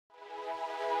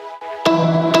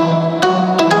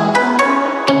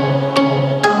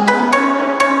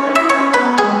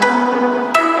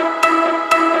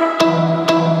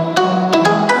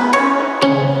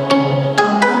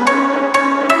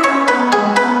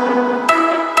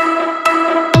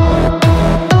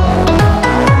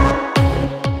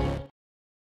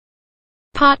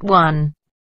Part 1.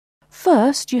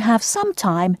 First, you have some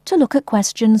time to look at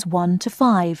questions 1 to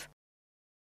 5.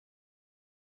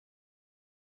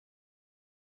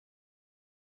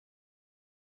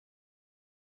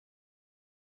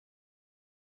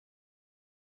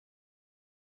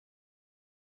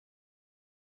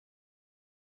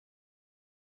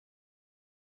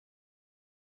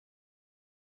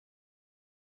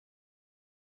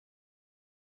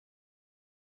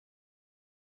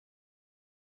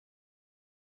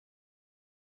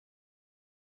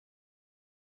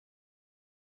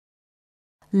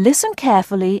 Listen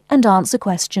carefully and answer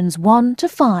questions 1 to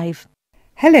 5.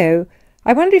 Hello,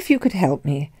 I wonder if you could help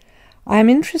me. I am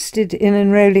interested in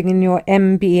enrolling in your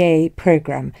MBA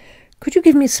programme. Could you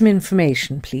give me some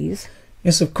information, please?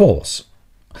 Yes, of course.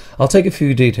 I'll take a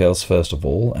few details first of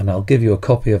all, and I'll give you a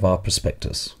copy of our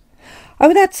prospectus.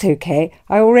 Oh, that's okay.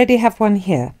 I already have one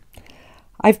here.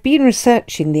 I've been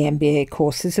researching the MBA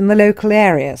courses in the local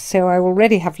area, so I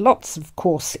already have lots of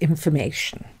course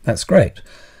information. That's great.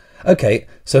 OK,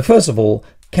 so first of all,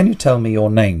 can you tell me your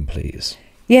name, please?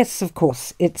 Yes, of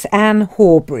course. It's Anne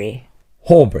Horbury.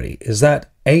 Horbury, is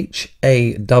that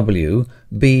Hawberry?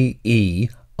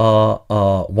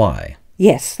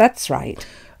 Yes, that's right.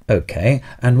 OK,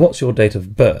 and what's your date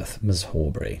of birth, Ms.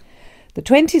 Horbury? The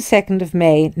 22nd of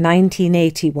May,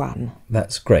 1981.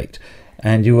 That's great.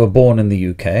 And you were born in the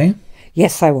UK?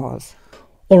 Yes, I was.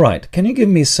 All right, can you give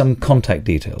me some contact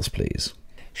details, please?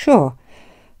 Sure.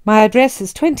 My address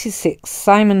is 26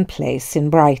 Simon Place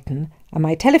in Brighton, and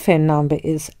my telephone number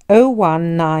is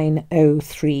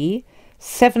 01903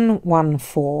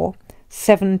 714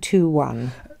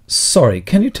 721. Sorry,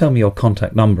 can you tell me your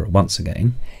contact number once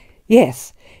again?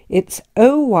 Yes, it's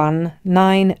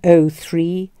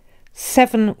 01903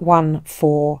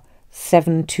 714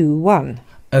 721.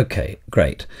 OK,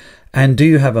 great. And do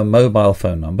you have a mobile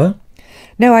phone number?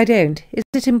 No, I don't. Is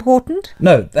it important?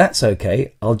 No, that's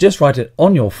OK. I'll just write it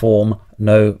on your form,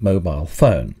 no mobile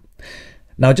phone.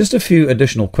 Now, just a few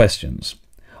additional questions.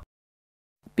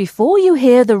 Before you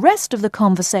hear the rest of the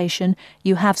conversation,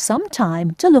 you have some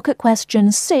time to look at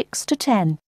questions 6 to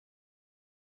 10.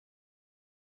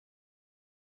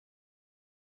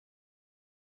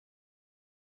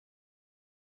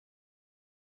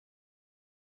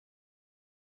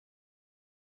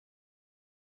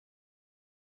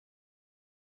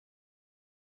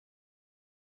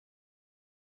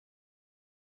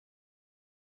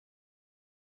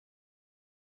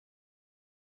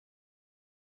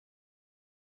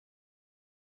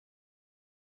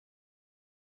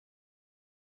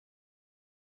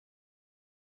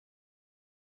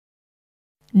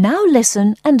 Now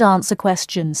listen and answer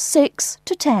questions 6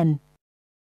 to 10.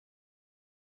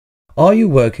 Are you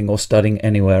working or studying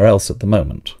anywhere else at the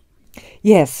moment?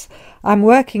 Yes, I'm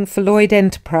working for Lloyd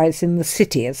Enterprise in the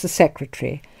city as a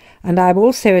secretary, and I'm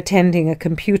also attending a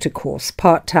computer course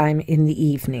part-time in the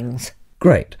evenings.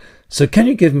 Great. So can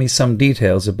you give me some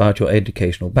details about your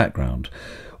educational background?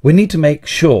 We need to make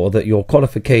sure that your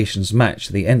qualifications match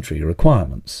the entry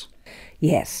requirements.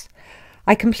 Yes.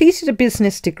 I completed a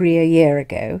business degree a year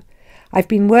ago. I've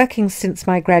been working since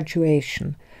my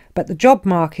graduation, but the job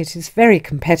market is very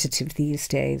competitive these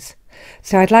days,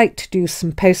 so I'd like to do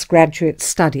some postgraduate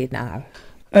study now.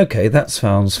 OK, that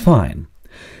sounds fine.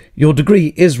 Your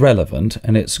degree is relevant,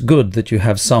 and it's good that you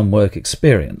have some work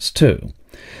experience too.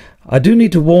 I do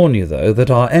need to warn you, though,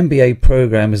 that our MBA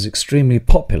programme is extremely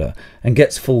popular and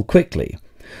gets full quickly.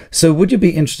 So would you be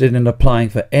interested in applying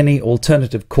for any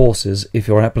alternative courses if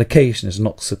your application is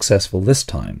not successful this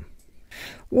time?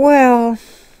 Well,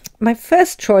 my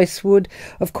first choice would,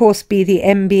 of course, be the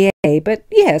MBA, but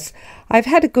yes, I've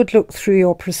had a good look through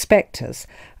your prospectus,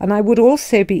 and I would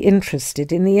also be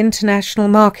interested in the International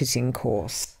Marketing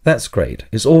course. That's great.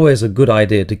 It's always a good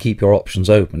idea to keep your options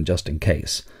open just in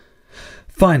case.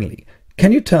 Finally,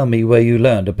 can you tell me where you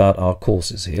learned about our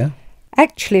courses here?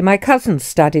 Actually, my cousin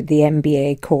studied the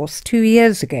MBA course 2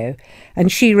 years ago, and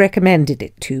she recommended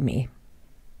it to me.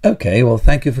 OK, well,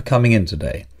 thank you for coming in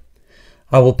today.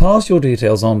 I will pass your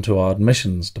details on to our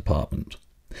admissions department.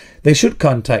 They should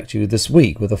contact you this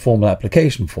week with a formal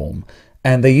application form,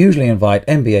 and they usually invite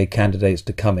MBA candidates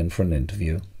to come in for an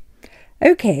interview.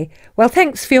 OK, well,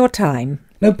 thanks for your time.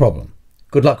 No problem.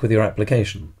 Good luck with your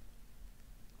application.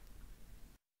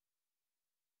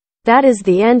 That is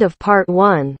the end of Part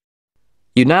 1.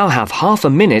 You now have half a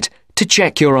minute to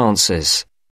check your answers.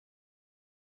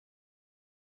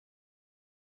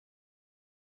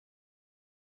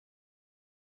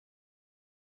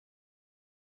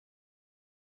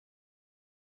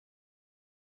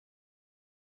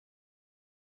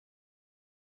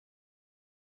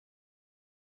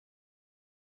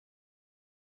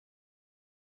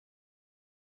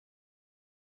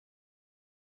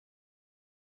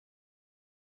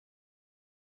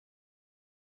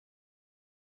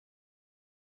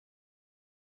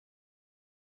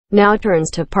 Now turns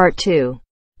to Part 2.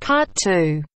 Part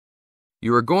 2.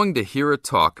 You are going to hear a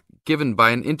talk given by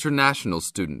an international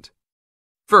student.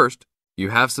 First,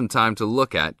 you have some time to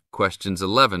look at questions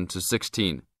 11 to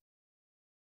 16.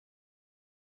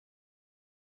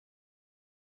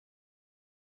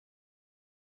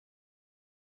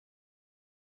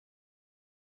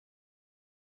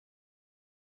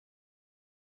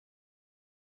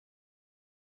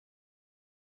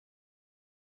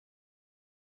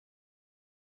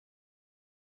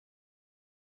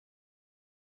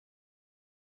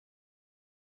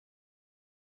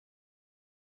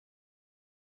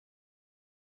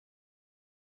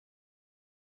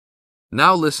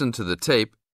 Now listen to the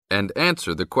tape and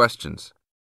answer the questions.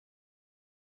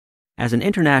 As an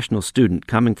international student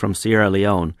coming from Sierra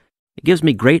Leone, it gives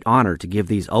me great honor to give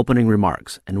these opening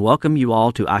remarks and welcome you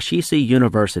all to Ashesi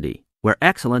University, where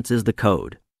excellence is the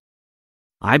code.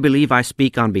 I believe I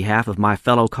speak on behalf of my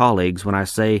fellow colleagues when I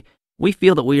say we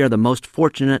feel that we are the most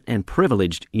fortunate and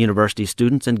privileged university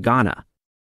students in Ghana.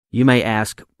 You may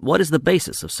ask, what is the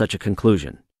basis of such a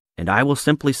conclusion? And I will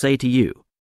simply say to you,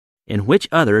 in which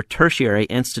other tertiary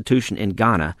institution in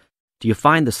Ghana do you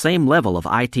find the same level of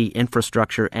IT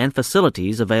infrastructure and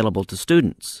facilities available to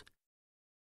students?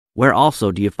 Where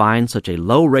also do you find such a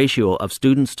low ratio of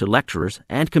students to lecturers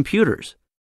and computers?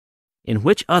 In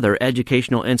which other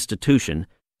educational institution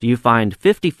do you find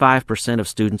 55% of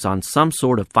students on some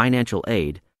sort of financial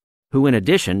aid, who in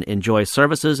addition enjoy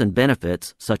services and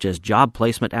benefits such as job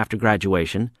placement after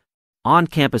graduation,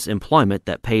 on-campus employment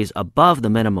that pays above the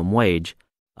minimum wage,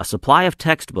 a supply of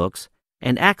textbooks,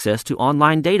 and access to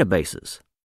online databases?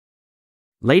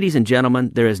 Ladies and gentlemen,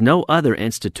 there is no other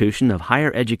institution of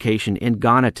higher education in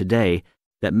Ghana today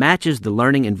that matches the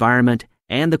learning environment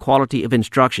and the quality of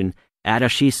instruction at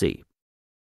Ashesi.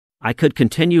 I could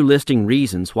continue listing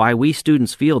reasons why we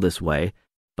students feel this way,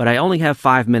 but I only have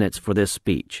 5 minutes for this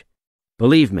speech.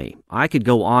 Believe me, I could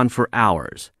go on for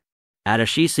hours. At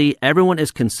Ashesi, everyone is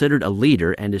considered a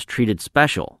leader and is treated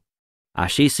special.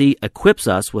 Ashesi equips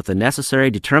us with the necessary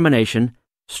determination,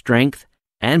 strength,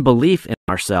 and belief in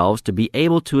ourselves to be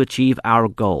able to achieve our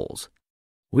goals.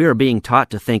 We are being taught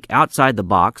to think outside the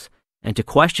box and to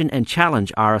question and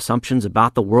challenge our assumptions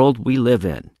about the world we live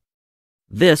in.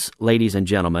 This, ladies and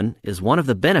gentlemen, is one of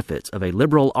the benefits of a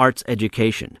liberal arts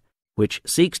education, which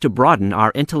seeks to broaden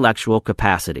our intellectual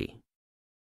capacity.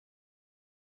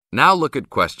 Now look at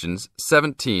questions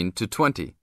 17 to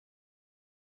 20.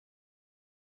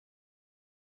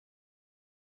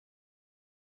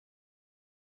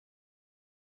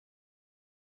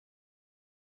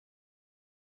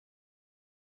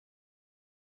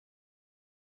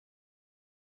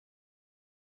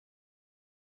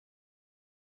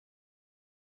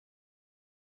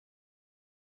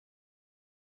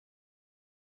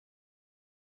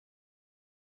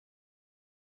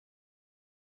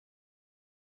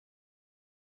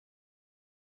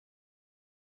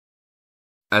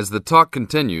 As the talk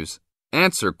continues,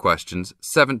 answer questions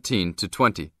 17 to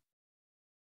 20.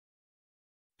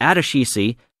 At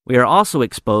Ashesi, we are also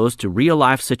exposed to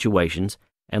real-life situations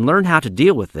and learn how to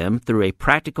deal with them through a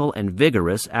practical and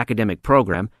vigorous academic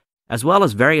program, as well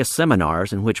as various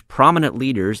seminars in which prominent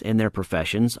leaders in their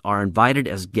professions are invited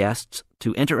as guests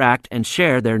to interact and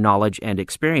share their knowledge and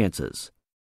experiences.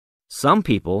 Some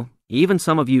people, even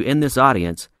some of you in this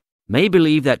audience, may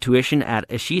believe that tuition at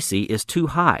Ashesi is too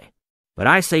high. But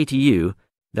I say to you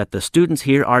that the students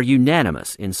here are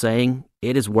unanimous in saying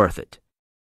it is worth it.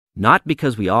 Not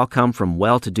because we all come from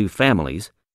well-to-do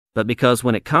families, but because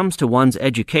when it comes to one's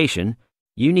education,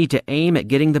 you need to aim at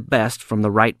getting the best from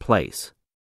the right place.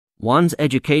 One's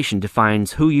education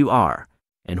defines who you are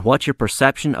and what your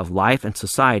perception of life and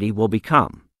society will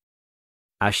become.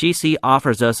 Ashesi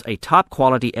offers us a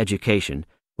top-quality education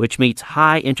which meets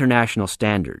high international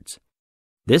standards.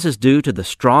 This is due to the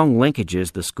strong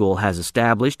linkages the school has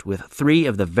established with 3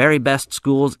 of the very best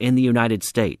schools in the United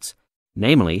States,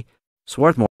 namely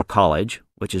Swarthmore College,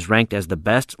 which is ranked as the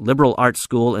best liberal arts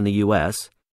school in the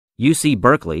U.S., UC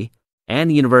Berkeley,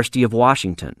 and the University of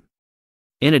Washington.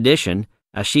 In addition,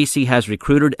 Ashesi has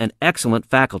recruited an excellent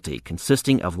faculty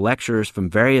consisting of lecturers from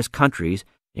various countries,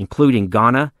 including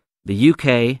Ghana, the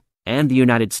UK, and the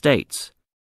United States.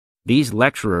 These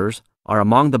lecturers are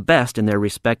among the best in their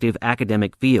respective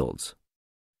academic fields.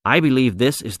 I believe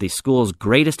this is the school's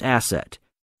greatest asset,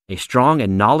 a strong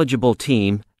and knowledgeable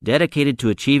team dedicated to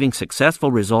achieving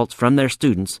successful results from their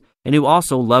students and who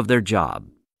also love their job.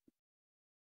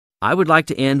 I would like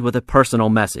to end with a personal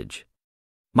message.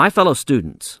 My fellow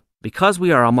students, because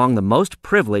we are among the most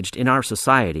privileged in our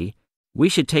society, we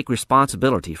should take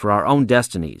responsibility for our own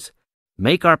destinies,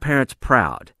 make our parents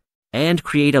proud, and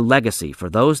create a legacy for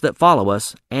those that follow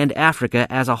us and Africa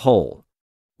as a whole.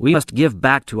 We must give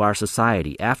back to our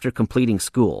society after completing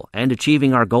school and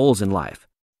achieving our goals in life,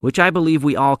 which I believe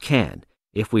we all can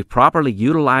if we properly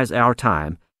utilize our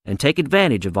time and take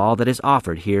advantage of all that is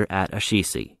offered here at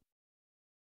Ashisi.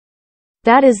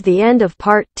 That is the end of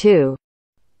part 2.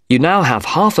 You now have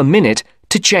half a minute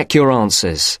to check your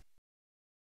answers.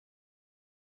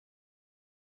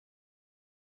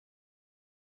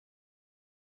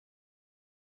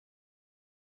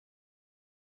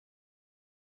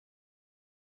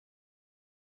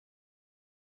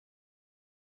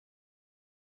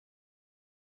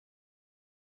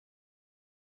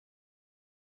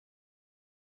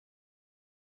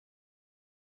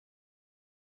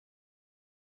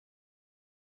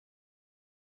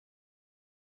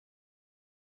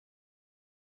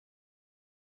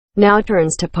 Now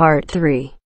turns to part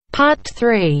 3. Part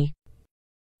 3.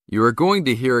 You are going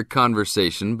to hear a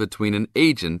conversation between an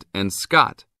agent and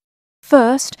Scott.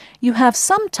 First, you have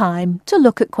some time to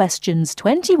look at questions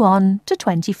 21 to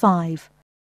 25.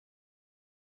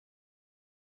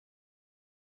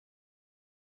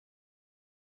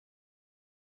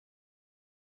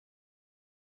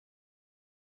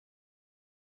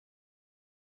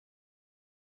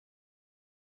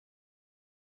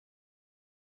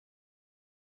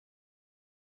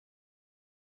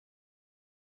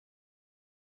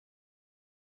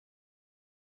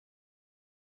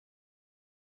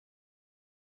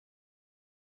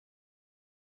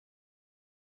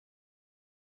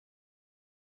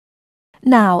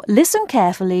 Now listen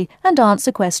carefully and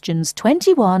answer questions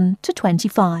 21 to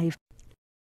 25.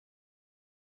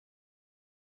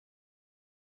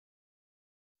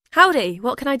 Howdy,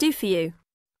 what can I do for you?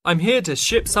 I'm here to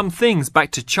ship some things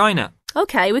back to China.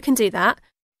 OK, we can do that.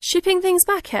 Shipping things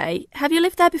back, eh? Have you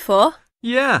lived there before?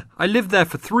 Yeah, I lived there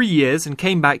for 3 years and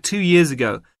came back 2 years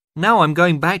ago. Now I'm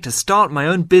going back to start my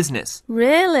own business.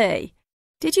 Really?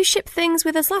 Did you ship things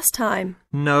with us last time?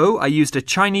 No, I used a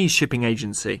Chinese shipping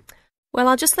agency. Well,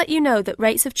 I'll just let you know that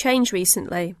rates have changed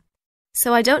recently.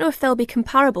 So I don't know if they'll be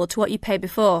comparable to what you paid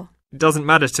before. It doesn't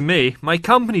matter to me. My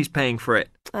company's paying for it.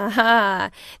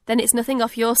 Aha, then it's nothing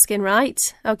off your skin, right?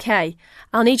 OK,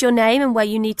 I'll need your name and where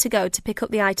you need to go to pick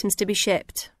up the items to be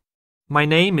shipped. My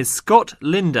name is Scott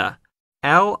Linder,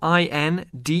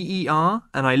 Linder,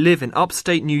 and I live in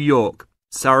upstate New York,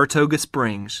 Saratoga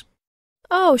Springs.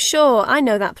 Oh, sure, I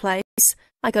know that place.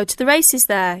 I go to the races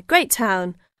there. Great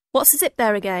town. What's the zip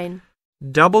there again?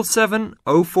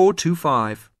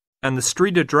 770425, and the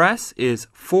street address is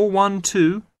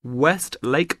 412 West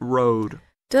Lake Road.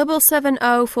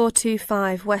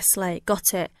 770425 Westlake,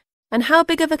 got it. And how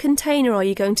big of a container are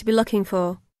you going to be looking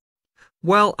for?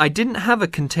 Well, I didn't have a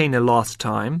container last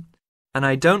time, and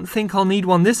I don't think I'll need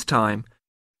one this time.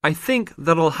 I think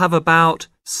that I'll have about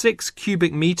 6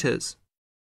 cubic meters.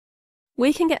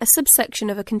 We can get a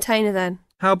subsection of a container then.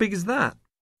 How big is that?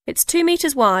 It's 2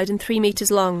 meters wide and 3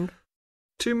 meters long.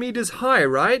 2 meters high,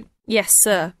 right? Yes,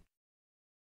 sir.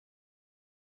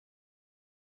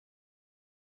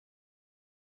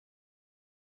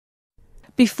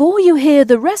 Before you hear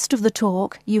the rest of the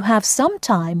talk, you have some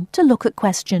time to look at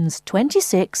questions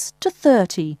 26 to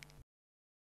 30.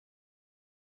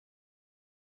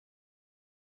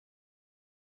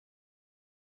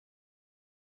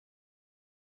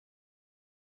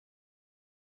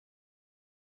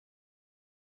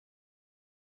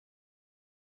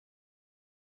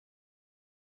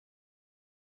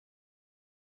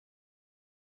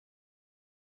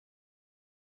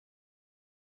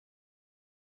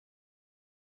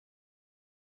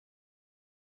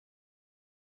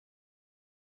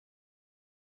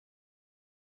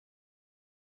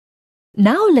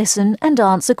 Now listen and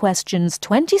answer questions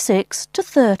 26 to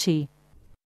 30.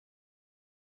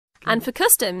 And for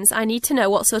customs, I need to know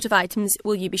what sort of items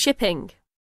will you be shipping?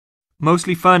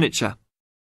 Mostly furniture.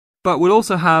 But we'll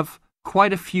also have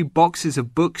quite a few boxes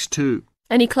of books too.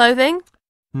 Any clothing?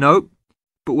 Nope,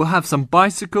 but we'll have some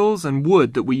bicycles and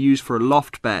wood that we use for a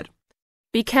loft bed.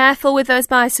 Be careful with those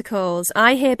bicycles.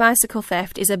 I hear bicycle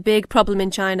theft is a big problem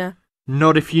in China.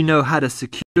 Not if you know how to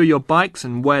secure your bikes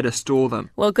and where to store them.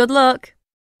 Well, good luck.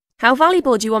 How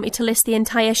valuable do you want me to list the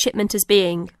entire shipment as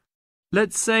being?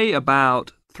 Let's say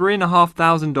about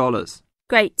 $3,500.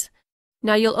 Great.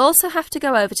 Now you'll also have to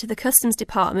go over to the customs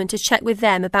department to check with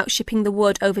them about shipping the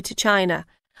wood over to China.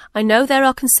 I know there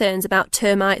are concerns about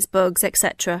termites, bugs,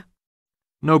 etc.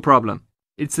 No problem.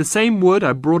 It's the same wood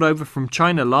I brought over from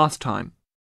China last time.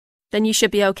 Then you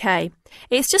should be okay.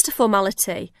 It's just a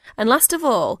formality. And last of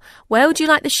all, where would you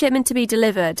like the shipment to be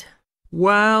delivered?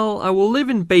 Well, I will live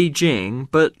in Beijing,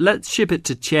 but let's ship it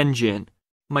to Tianjin.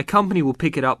 My company will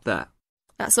pick it up there.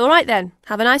 That's all right then.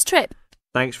 Have a nice trip.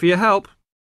 Thanks for your help.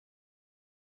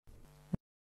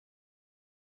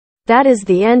 That is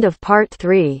the end of part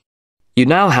 3. You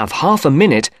now have half a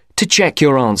minute to check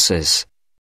your answers.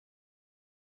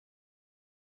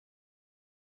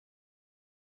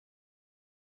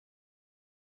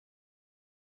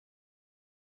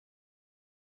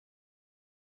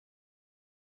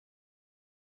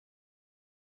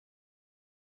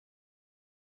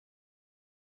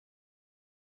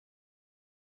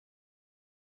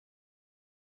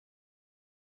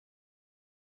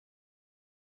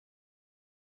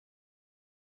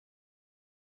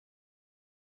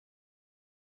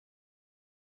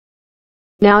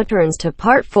 Now turns to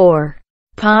part 4.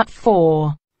 Part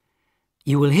 4.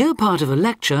 You will hear part of a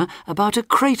lecture about a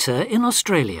crater in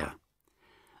Australia.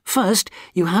 First,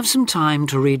 you have some time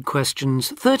to read questions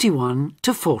 31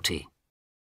 to 40.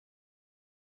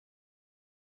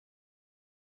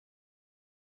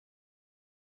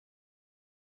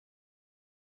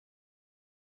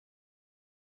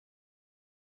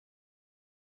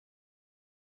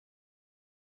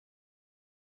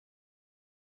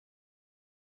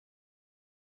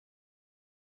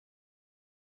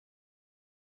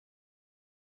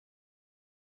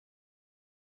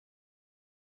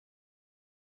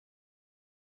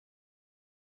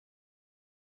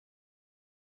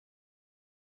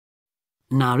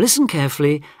 Now listen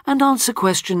carefully and answer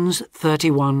questions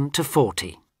 31 to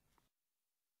 40.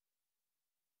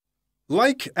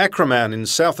 Lake Acraman in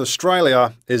South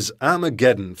Australia is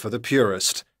Armageddon for the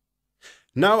purist.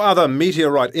 No other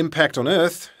meteorite impact on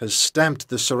Earth has stamped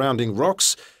the surrounding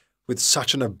rocks with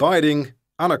such an abiding,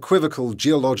 unequivocal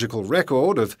geological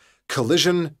record of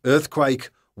collision, earthquake,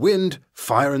 wind,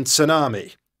 fire and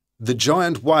tsunami, the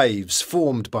giant waves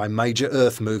formed by major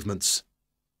Earth movements.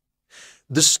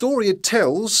 The story it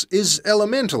tells is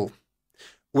elemental,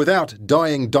 without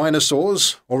dying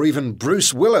dinosaurs or even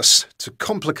Bruce Willis to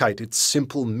complicate its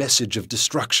simple message of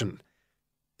destruction.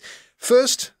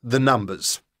 First, the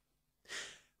numbers.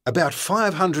 About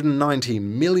 590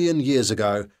 million years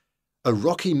ago, a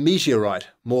rocky meteorite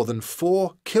more than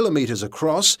 4 kilometres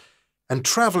across and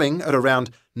travelling at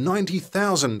around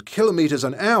 90,000 kilometres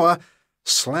an hour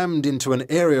slammed into an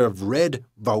area of red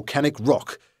volcanic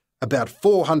rock about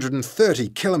 430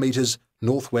 kilometres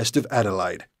northwest of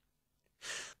Adelaide.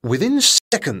 Within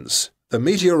seconds, the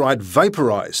meteorite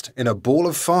vaporised in a ball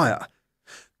of fire,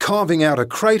 carving out a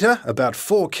crater about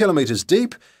 4 kilometres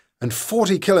deep and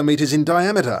 40 kilometres in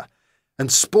diameter,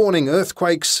 and spawning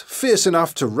earthquakes fierce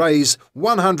enough to raise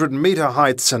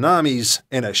 100-metre-height tsunamis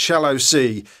in a shallow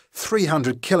sea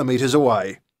 300 kilometres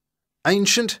away.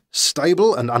 Ancient,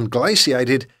 stable and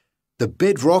unglaciated, the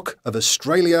bedrock of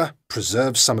Australia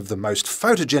preserves some of the most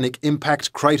photogenic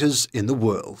impact craters in the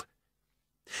world.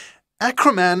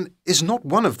 Acraman is not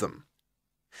one of them.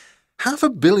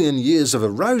 500 million years of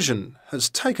erosion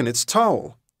has taken its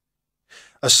toll.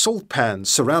 A salt pan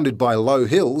surrounded by low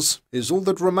hills is all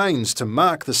that remains to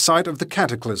mark the site of the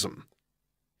cataclysm.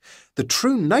 The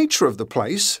true nature of the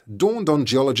place dawned on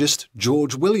geologist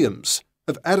George Williams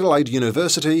of Adelaide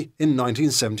University in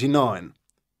 1979.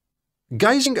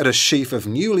 Gazing at a sheaf of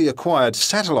newly acquired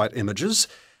satellite images,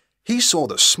 he saw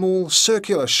the small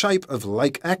circular shape of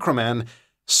Lake Acraman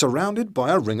surrounded by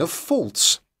a ring of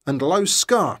faults and low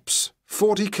scarps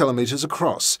 40 kilometres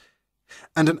across,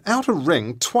 and an outer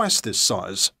ring twice this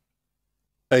size.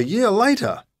 A year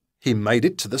later, he made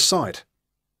it to the site.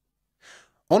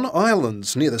 On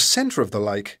islands near the centre of the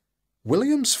lake,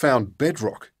 Williams found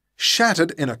bedrock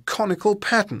shattered in a conical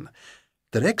pattern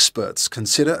that experts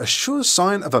consider a sure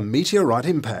sign of a meteorite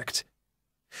impact.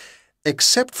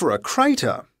 Except for a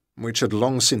crater, which had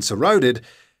long since eroded,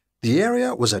 the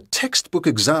area was a textbook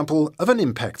example of an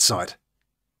impact site.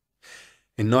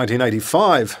 In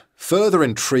 1985, further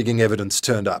intriguing evidence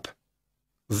turned up.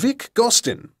 Vic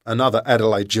Gostin, another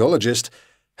Adelaide geologist,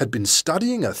 had been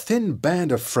studying a thin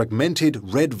band of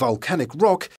fragmented red volcanic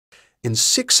rock in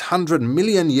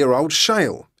 600-million-year-old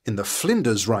shale in the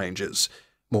Flinders Ranges,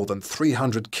 more than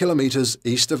 300 kilometres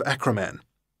east of Acraman.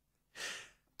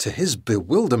 To his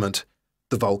bewilderment,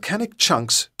 the volcanic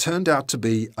chunks turned out to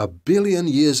be 1 billion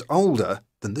years older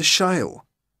than the shale.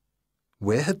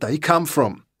 Where had they come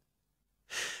from?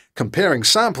 Comparing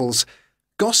samples,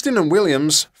 Gostin and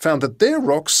Williams found that their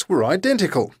rocks were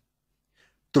identical.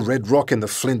 The red rock in the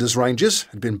Flinders Ranges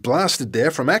had been blasted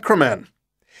there from Acraman.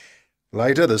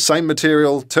 Later, the same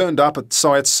material turned up at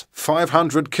sites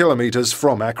 500 kilometres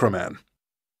from Acraman.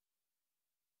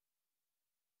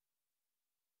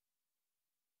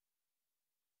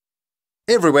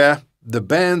 Everywhere, the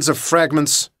bands of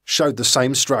fragments showed the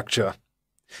same structure.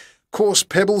 Coarse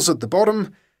pebbles at the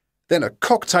bottom, then a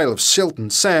cocktail of silt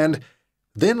and sand,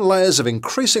 then layers of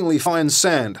increasingly fine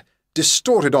sand,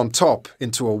 distorted on top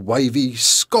into a wavy,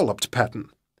 scalloped pattern.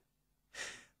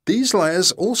 These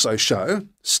layers also show,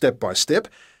 step by step,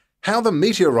 how the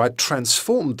meteorite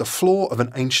transformed the floor of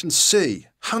an ancient sea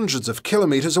hundreds of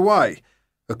kilometres away,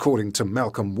 according to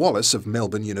Malcolm Wallace of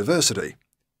Melbourne University.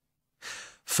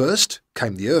 First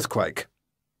came the earthquake.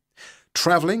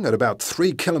 Travelling at about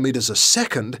 3 kilometres a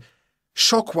second,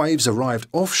 shock waves arrived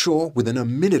offshore within a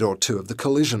minute or two of the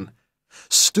collision,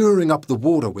 stirring up the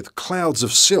water with clouds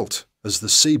of silt as the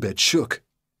seabed shook.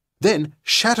 Then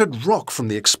shattered rock from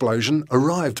the explosion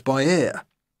arrived by air.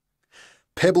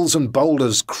 Pebbles and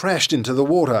boulders crashed into the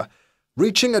water,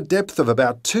 reaching a depth of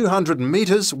about 200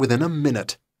 metres within a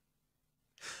minute.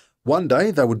 One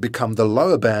day they would become the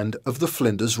lower band of the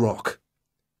Flinders Rock.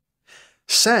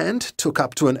 Sand took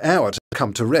up to an hour to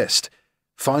come to rest,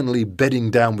 finally bedding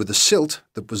down with the silt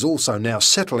that was also now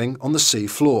settling on the sea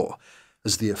floor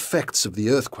as the effects of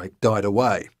the earthquake died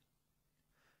away.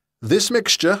 This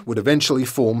mixture would eventually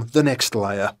form the next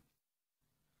layer.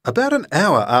 About an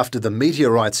hour after the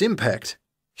meteorite's impact,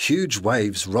 huge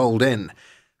waves rolled in,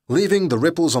 leaving the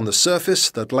ripples on the surface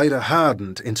that later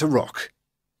hardened into rock.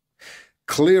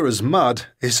 Clear as mud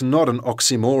is not an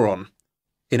oxymoron.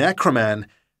 In Acraman,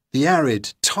 the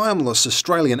arid, timeless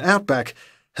Australian outback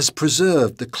has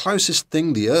preserved the closest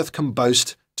thing the earth can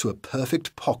boast to a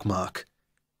perfect pockmark,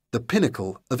 the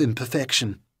pinnacle of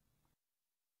imperfection.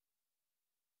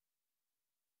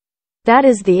 That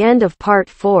is the end of part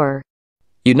 4.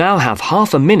 You now have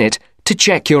half a minute to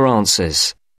check your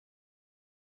answers.